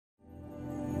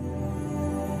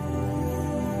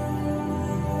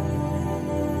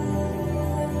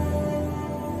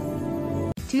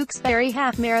Tewkesbury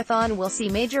Half Marathon will see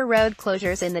major road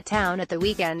closures in the town at the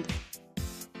weekend.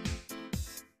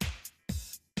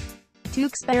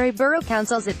 Tewkesbury Borough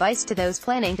Council's advice to those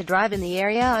planning to drive in the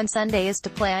area on Sunday is to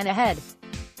plan ahead.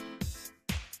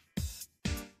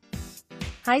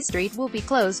 High Street will be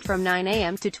closed from 9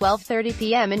 a.m. to 12:30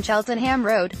 p.m. in Cheltenham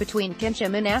Road, between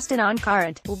Kinsham and Aston on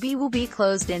Carrant, will be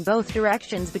closed in both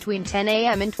directions between 10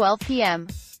 a.m. and 12 p.m.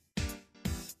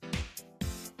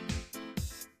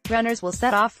 Runners will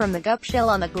set off from the Gupshill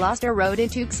on the Gloucester Road in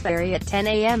Tewkesbury at 10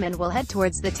 a.m. and will head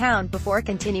towards the town before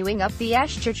continuing up the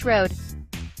Ashc Road.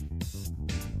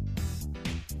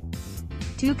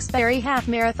 Tewkesbury Half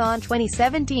Marathon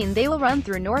 2017. They will run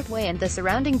through Northway and the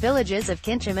surrounding villages of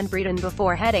Kinsham and Aston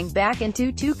before heading back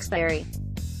into Tewkesbury.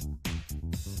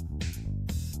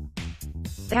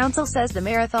 The council says the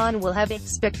marathon will have a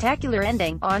spectacular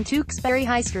ending on Tewkesbury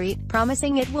High Street,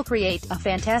 promising it will create a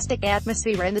fantastic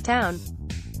atmosphere in the town.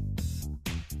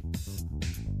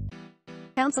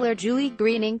 Councillor Julie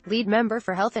Greening, lead member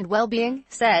for Health and Wellbeing,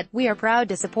 said, "We are proud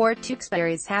to support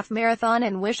Tewkesbury's half marathon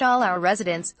and wish all our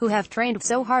residents, who have trained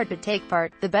so hard to take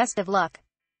part, the best of luck."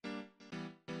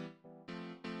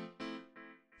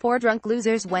 4 drunk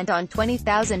losers went on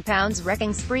 £20,000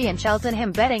 wrecking spree in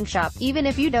Cheltenham betting shop. Even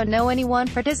if you don't know anyone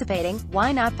participating,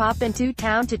 why not pop into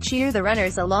town to cheer the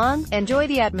runners along, enjoy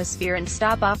the atmosphere and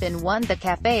stop off in one of the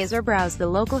cafes or browse the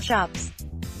local shops.